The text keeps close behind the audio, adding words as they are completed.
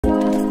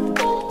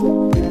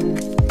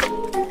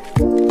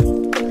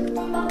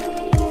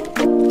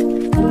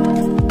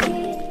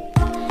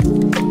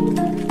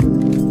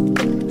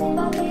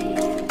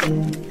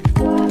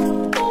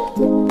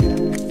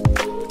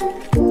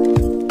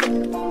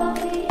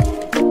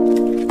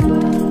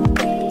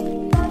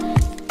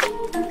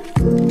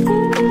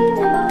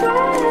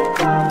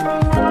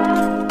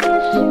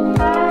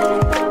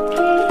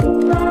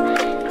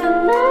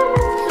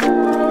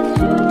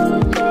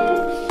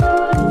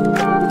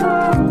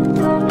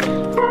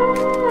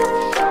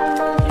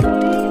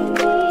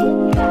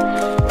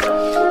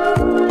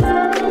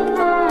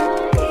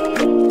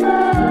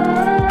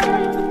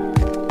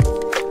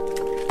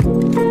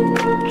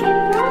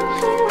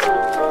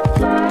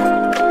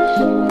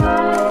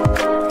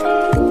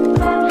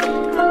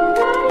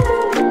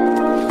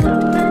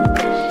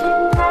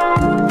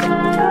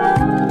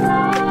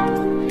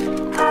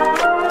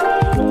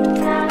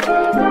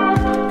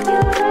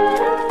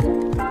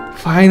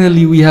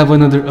finally we have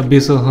another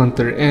Abyssal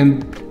Hunter,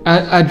 and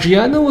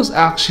Andreana was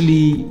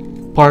actually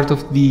part of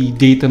the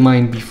data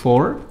mine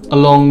before,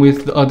 along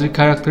with the other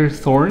character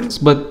Thorns,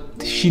 but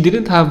she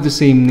didn't have the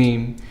same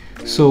name.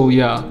 So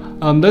yeah,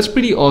 that's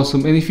pretty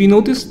awesome. And if you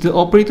notice, the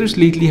operators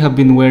lately have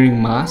been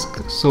wearing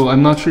masks, so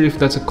I'm not sure if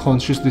that's a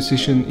conscious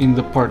decision in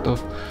the part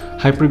of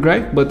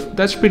Hyperdrive, but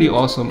that's pretty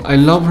awesome. I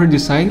love her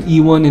design,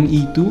 E1 and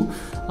E2.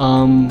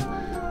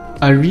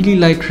 I really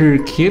like her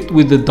kit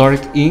with the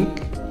dark ink,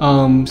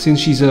 since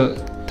she's a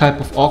type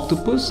of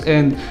octopus,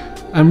 and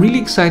I'm really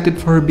excited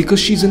for her because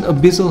she's an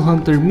Abyssal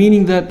Hunter,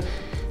 meaning that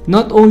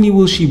not only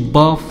will she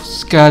buff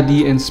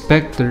Skadi and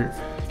Spectre,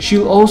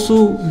 she'll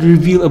also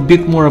reveal a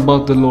bit more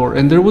about the lore.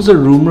 And there was a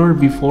rumor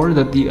before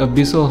that the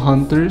Abyssal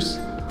Hunters,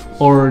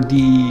 or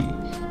the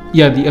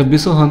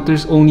Abyssal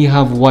Hunters only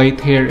have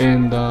white hair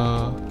and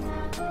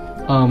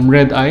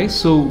red eyes.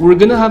 So we're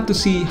gonna have to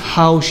see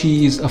how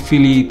she is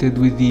affiliated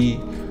with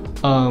the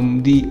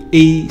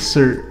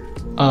Acer.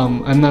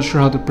 I'm not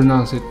sure how to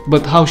pronounce it,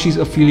 but how she's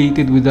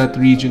affiliated with that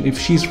region, if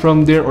she's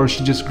from there or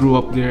she just grew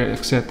up there,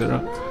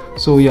 etc.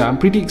 So yeah, I'm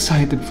pretty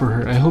excited for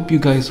her. I hope you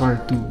guys are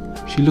too.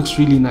 She looks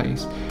really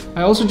nice.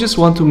 I also just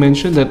want to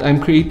mention that I'm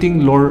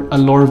creating a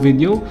lore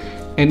video,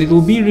 and it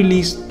will be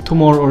released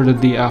tomorrow or the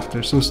day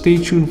after, so stay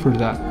tuned for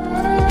that.